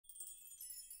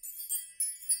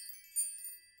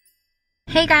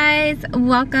Hey guys,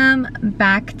 welcome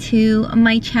back to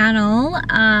my channel,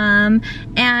 and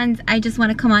I just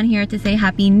want to come on here to say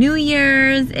Happy New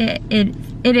Year's. It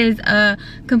is a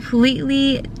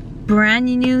completely brand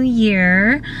new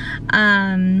year.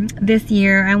 This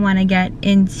year I want to get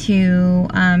into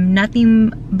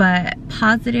nothing but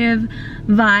positive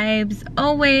vibes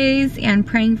always, and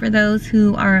praying for those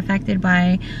who are affected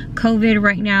by COVID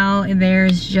right now.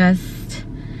 It's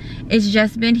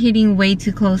just been hitting way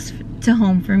too close to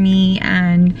home for me,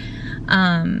 and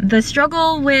the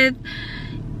struggle with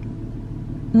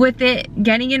it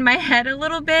getting in my head a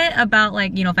little bit about,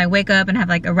 like, you know, if I wake up and have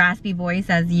like a raspy voice,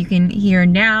 as you can hear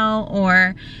now,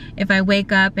 or if I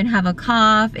wake up and have a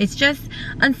cough. It's just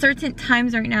uncertain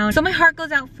times right now. So my heart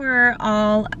goes out for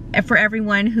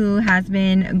everyone who has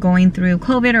been going through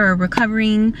COVID or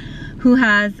recovering who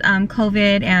has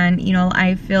COVID. And you know,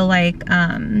 I feel like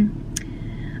a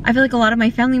lot of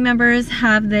my family members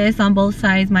have this on both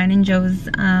sides, mine and Joe's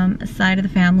side of the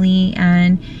family,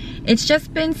 and it's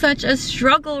just been such a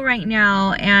struggle right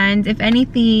now. And if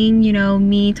anything, you know,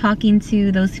 me talking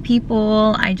to those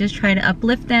people, I just try to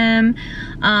uplift them,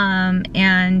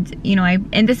 and you know,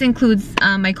 and this includes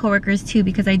my coworkers too,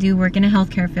 because I do work in a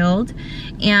healthcare field,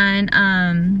 and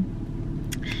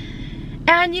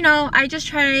you know, I just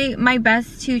try my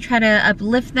best to try to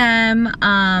uplift them,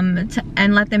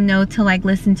 and let them know to like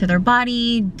listen to their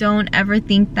body. Don't ever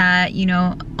think that, you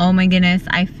know, oh my goodness,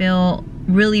 I feel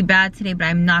really bad today, but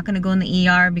I'm not gonna go in the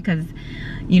ER because,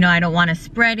 you know, I don't want to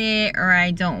spread it, or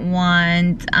I don't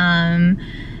want,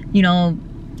 you know,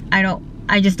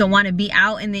 I just don't want to be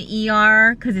out in the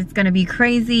ER because it's gonna be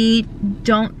crazy.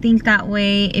 Don't think that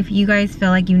way. If you guys feel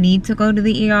like you need to go to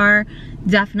the ER,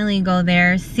 definitely go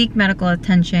there, seek medical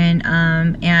attention,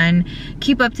 and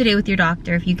keep up to date with your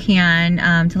doctor if you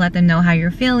can, to let them know how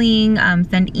you're feeling.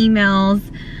 Send emails.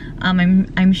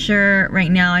 I'm sure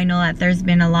right now, I know that there's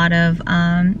been a lot of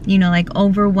you know, like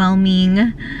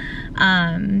overwhelming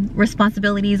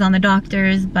responsibilities on the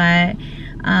doctors, but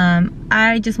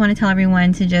I just want to tell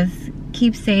everyone to just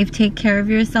keep safe, take care of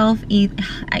yourself, eat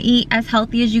as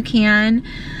healthy as you can,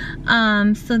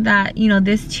 so that, you know,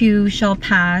 this too shall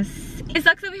pass. It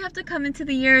sucks that we have to come into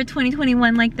the year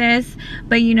 2021 like this,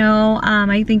 but you know,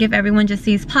 I think if everyone just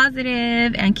stays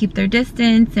positive and keep their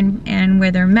distance and wear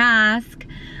their mask,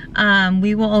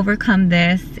 we will overcome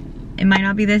this. It might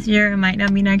not be this year, it might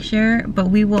not be next year, but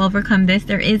we will overcome this.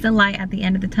 There is a light at the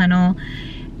end of the tunnel,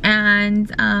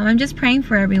 and I'm just praying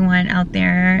for everyone out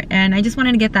there, and I just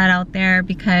wanted to get that out there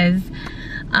because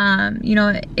you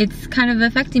know, it's kind of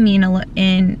affecting me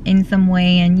in some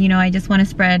way, and you know, I just want to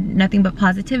spread nothing but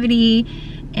positivity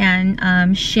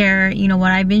and share, you know,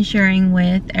 what I've been sharing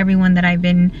with everyone that I've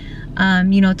been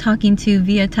you know, talking to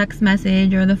via text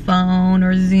message or the phone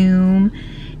or Zoom.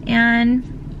 And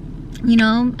you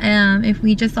know, if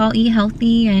we just all eat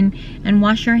healthy and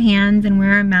wash our hands and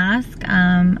wear a mask,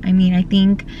 I mean, I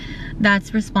think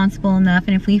that's responsible enough.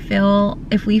 And if we feel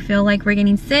like we're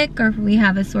getting sick, or if we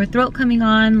have a sore throat coming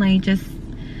on, like, just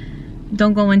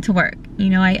don't go into work. You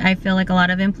know, I feel like a lot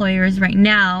of employers right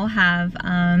now have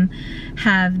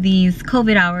these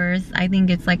COVID hours. I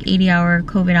think it's like 80-hour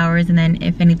COVID hours, and then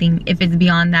if it's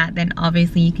beyond that, then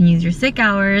obviously you can use your sick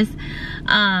hours.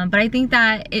 But I think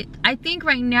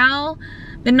right now,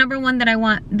 the number one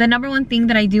thing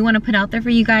that I do want to put out there for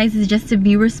you guys is just to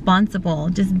be responsible.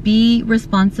 Just be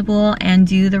responsible and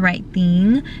do the right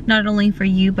thing, not only for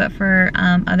you, but for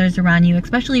others around you,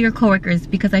 especially your coworkers,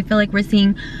 because I feel like we're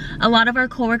seeing a lot of our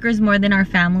coworkers more than our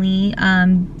family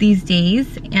these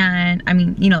days. And I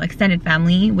mean, you know, extended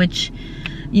family, which,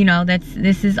 you know,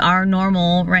 this is our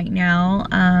normal right now.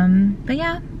 But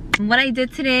yeah, what I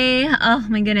did today, oh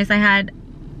my goodness, I had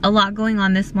a lot going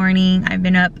on this morning. I've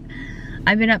been up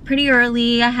pretty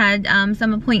early. I had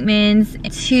some appointments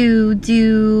to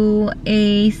do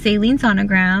a saline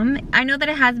sonogram. I know that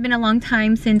it has been a long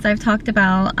time since I've talked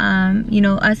about you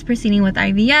know, us proceeding with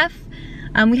IVF.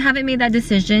 We haven't made that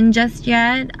decision just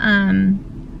yet.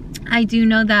 I do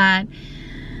know that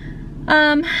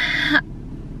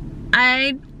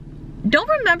I don't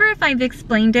remember if I've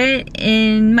explained it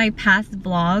in my past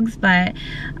vlogs, but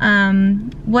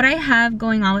what I have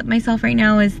going on with myself right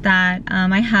now is that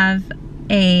I have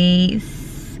a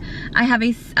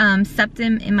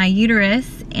septum in my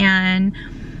uterus, and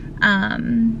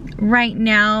right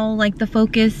now, like, the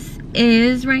focus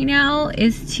right now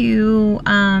is to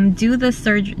do the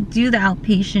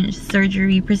outpatient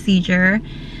surgery procedure,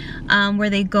 where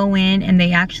they go in and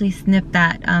they actually snip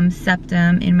that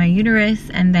septum in my uterus,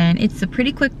 and then it's a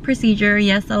pretty quick procedure.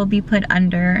 Yes, I'll be put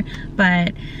under,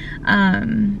 but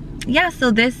yeah,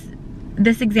 so this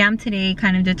this exam today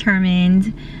kind of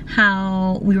determined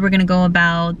how we were gonna go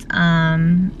about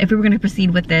if we were gonna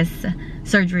proceed with this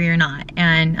surgery or not.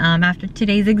 And after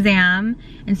today's exam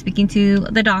and speaking to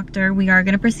the doctor, we are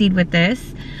gonna proceed with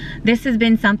this. This has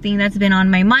been something that's been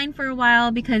on my mind for a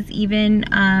while, because even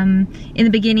in the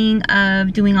beginning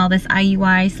of doing all this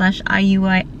IVF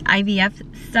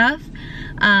stuff,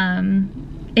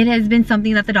 it has been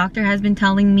something that the doctor has been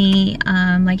telling me,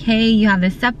 like, hey, you have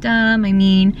this septum. I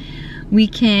mean, we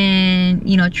can,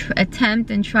 you know,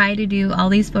 attempt and try to do all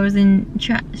these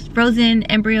frozen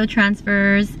embryo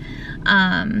transfers,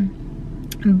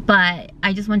 but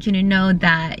I just want you to know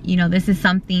that, you know, this is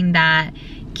something that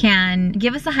can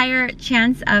give us a higher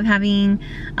chance of having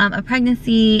a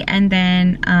pregnancy. And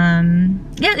then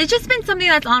yeah, it's just been something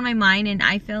that's on my mind, and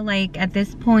I feel like at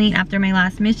this point, after my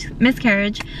last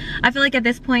miscarriage, I feel like at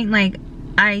this point, like,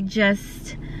 I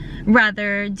just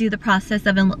rather do the process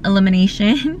of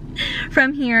elimination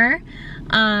from here,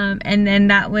 and then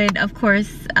that would of course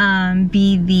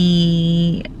be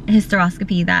the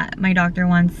hysteroscopy that my doctor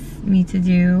wants me to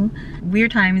do.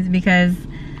 Weird times, because,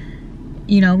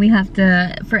 you know, we have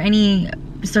to, for any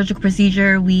surgical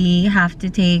procedure, we have to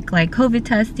take like COVID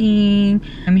testing.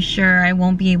 I'm sure I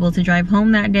won't be able to drive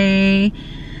home that day.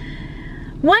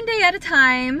 One day at a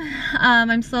time.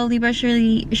 I'm slowly but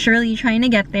surely trying to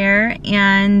get there,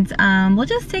 and we'll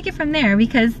just take it from there,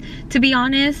 because to be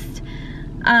honest,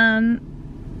 I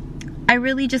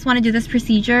really just want to do this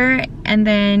procedure and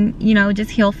then, you know,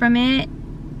 just heal from it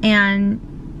and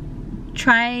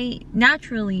try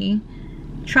naturally,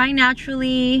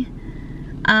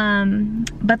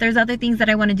 but there's other things that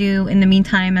I want to do in the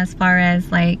meantime, as far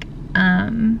as like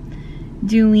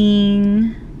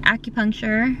doing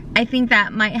acupuncture. I think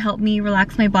that might help me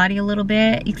relax my body a little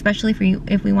bit, especially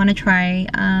if we want to try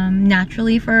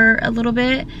naturally for a little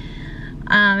bit.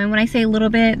 And when I say a little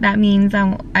bit, that means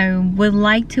I would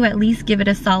like to at least give it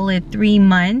a solid 3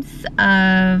 months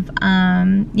of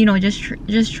you know,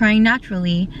 just trying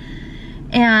naturally,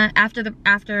 and after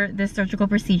this surgical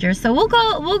procedure. So we'll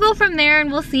go from there,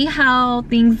 and we'll see how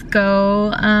things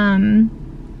go. I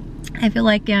feel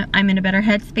like I'm in a better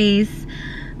headspace,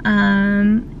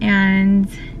 and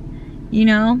you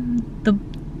know,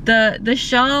 the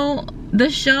show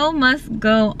must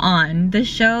go on. The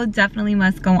show definitely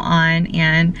must go on.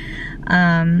 And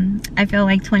I feel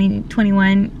like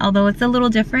 2021, although it's a little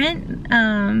different,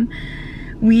 I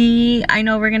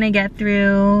know we're gonna get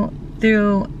through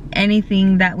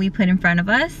anything that we put in front of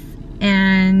us.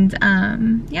 And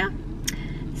yeah,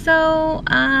 so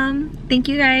thank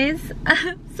you guys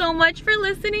so much for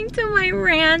listening to my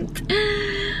rant.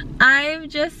 I've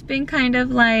just been kind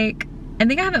of like, I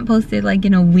think I haven't posted like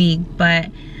in a week, but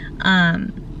I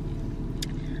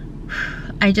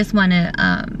just want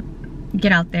to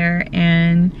get out there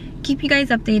and keep you guys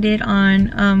updated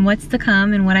on what's to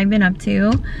come and what I've been up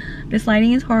to. This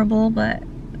lighting is horrible, but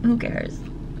who cares?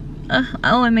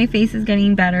 Oh, and my face is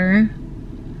getting better,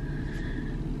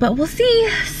 but we'll see.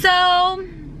 So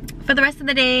for the rest of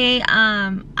the day,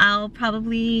 I'll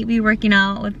probably be working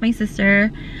out with my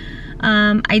sister.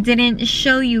 I didn't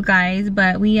show you guys,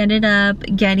 but we ended up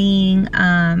getting,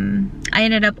 I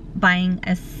ended up buying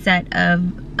a set of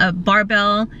a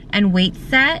barbell and weight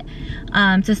set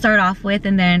to start off with,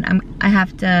 and then I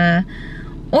have to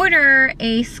order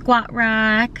a squat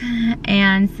rack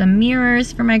and some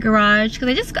mirrors for my garage,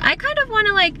 because I kind of want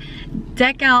to like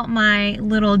deck out my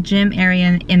little gym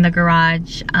area in the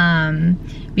garage,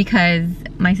 because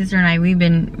my sister and I, we've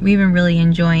been really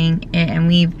enjoying it, and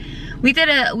we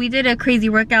did a crazy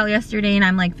workout yesterday, and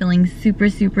I'm like feeling super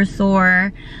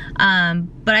sore,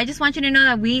 but I just want you to know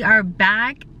that we are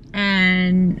back,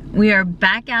 and we are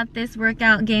back at this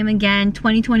workout game again.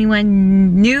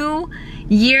 2021, new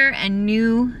year and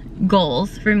new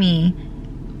goals for me.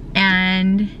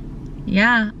 And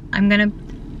yeah, I'm gonna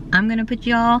put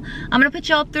y'all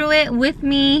through it with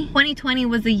me. 2020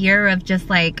 was a year of just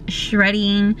like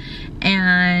shredding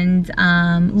and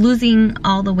losing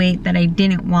all the weight that I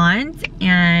didn't want,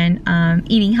 and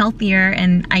eating healthier,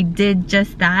 and I did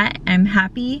just that. I'm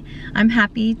happy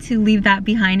to leave that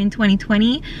behind in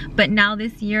 2020. But now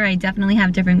this year, I definitely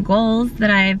have different goals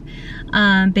that I've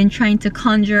been trying to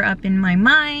conjure up in my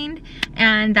mind,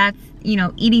 and that's, you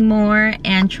know, eating more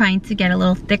and trying to get a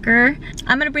little thicker.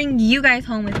 I'm gonna bring you guys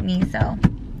home with me, so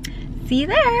see you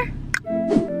there.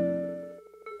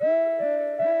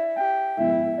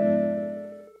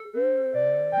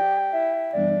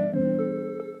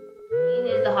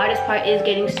 The hardest part is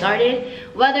getting started,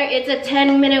 whether it's a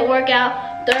 10-minute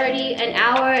workout, 30, an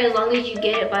hour, as long as you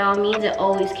get it, by all means, it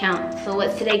always counts. So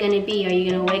what's today gonna be? Are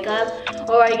you gonna wake up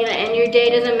or are you gonna end your day?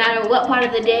 Doesn't matter what part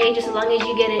of the day, just as long as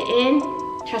you get it in,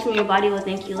 trust me, your body will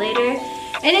thank you later.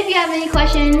 And if you have any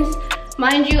questions,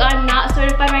 mind you, I'm not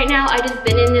certified right now. I just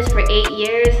been in this for 8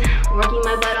 years, working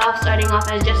my butt off, starting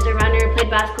off as just a runner,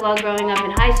 played basketball growing up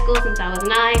in high school since I was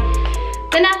 9.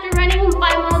 Then after running 5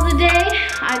 miles a day,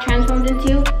 I transformed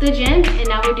into the gym, and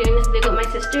now we're doing this big with my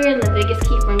sister, and the biggest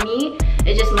key for me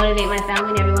is just motivate my family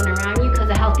and everyone around you, because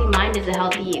a healthy mind is a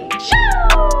healthy you.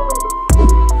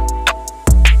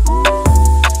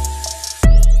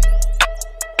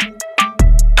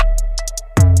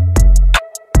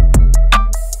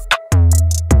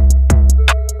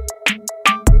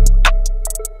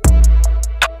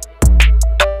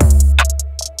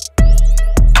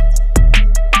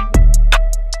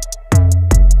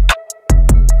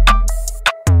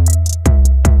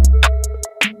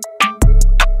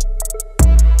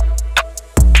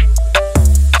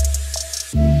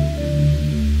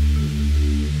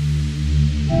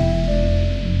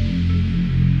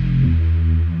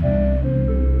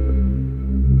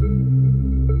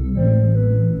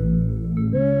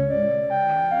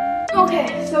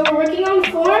 Okay, so we're working on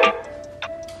form.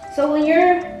 So when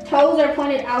your toes are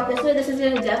pointed out this way, this is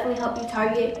going to definitely help you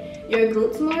target your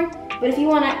glutes more. But if you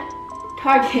want to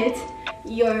target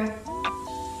your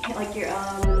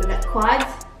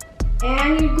quads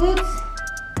and your glutes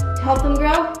to help them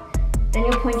grow, then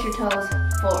you'll point your toes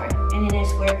forward and in a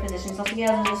square position. So if you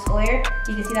have a square,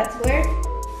 you can see that square.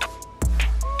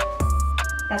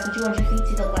 That's what you want your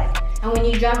feet to look like. And when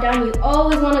you drop down, you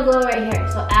always want to go right here.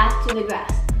 So ass to the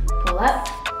grass. Pull up,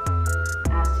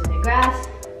 ass to the grass.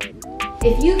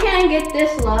 If you can get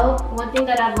this low, one thing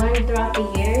that I've learned throughout the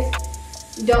years,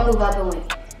 don't move up and wait.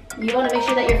 You want to make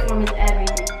sure that your form is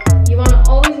everything. You want to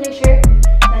always make sure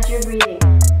that you're breathing.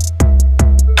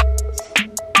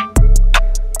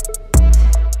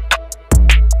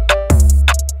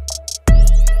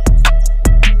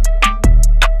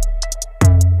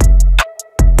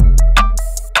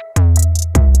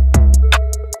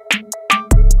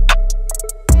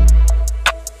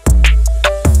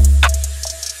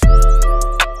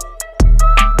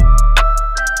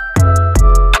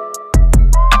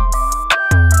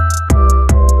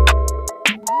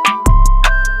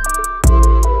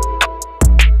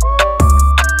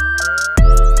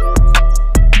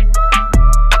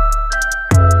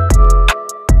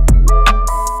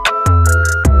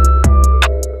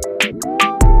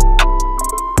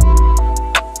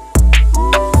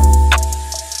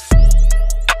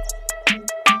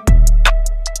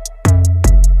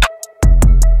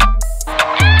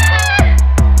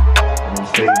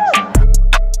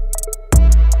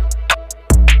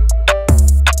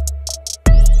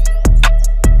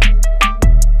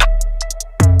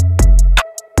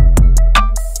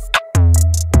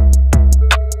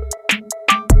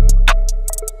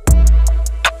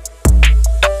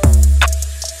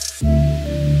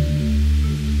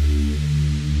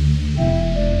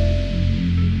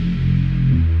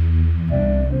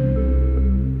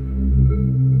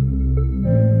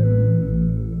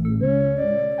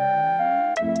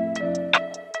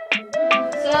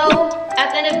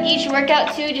 Each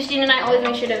workout too, Justine and I always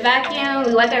make sure to vacuum.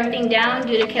 We wipe everything down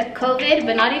due to COVID,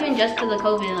 but not even just to the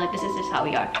COVID, like this is just how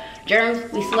we are.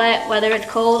 Germs, we sweat, whether it's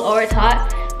cold or it's hot.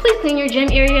 Please clean your gym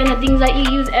area and the things that you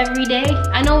use every day.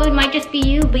 I know it might just be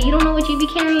you, but you don't know what you be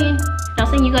carrying. Not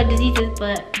saying you got diseases,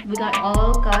 but we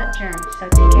all got germs, so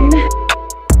take care.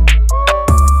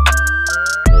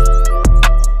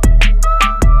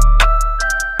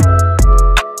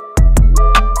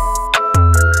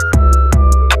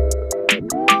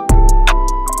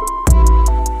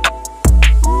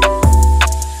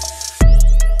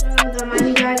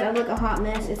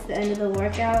 It's the end of the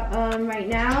workout. Right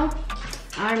now,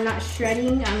 I'm not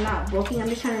shredding, I'm not bulking, I'm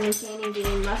just trying to maintain and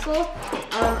gain muscle.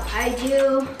 I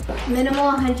do minimal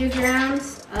 100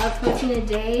 grams of protein a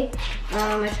day.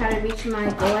 I try to reach my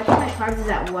goal. I think my carbs is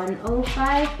at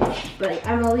 105, but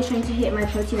I'm always trying to hit my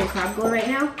protein and carb goal right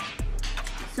now.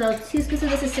 So 2 scoops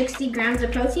of this is 60 grams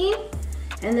of protein.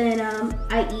 And then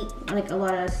I eat like a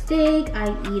lot of steak, I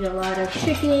eat a lot of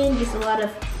chicken, just a lot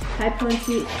of high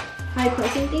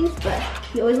protein things, but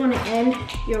you always want to end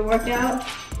your workout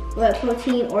with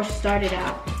protein or start it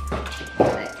out.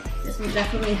 But this will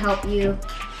definitely help you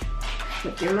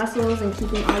with your muscles and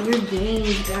keeping all your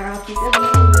gains, girl. Keep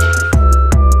everything.